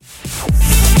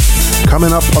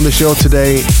Coming up on the show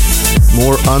today,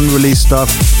 more unreleased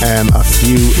stuff and a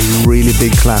few really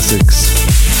big classics.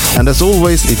 And as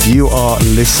always, if you are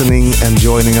listening and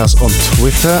joining us on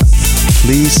Twitter,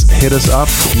 please hit us up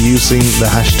using the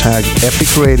hashtag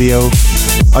 #EpicRadio.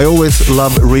 I always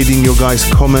love reading your guys'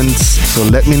 comments, so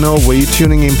let me know where you're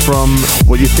tuning in from,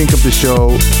 what you think of the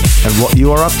show, and what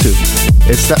you are up to.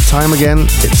 It's that time again.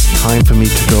 It's time for me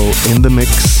to go in the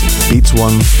mix. Beats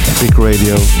One, Epic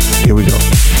Radio. Here we go.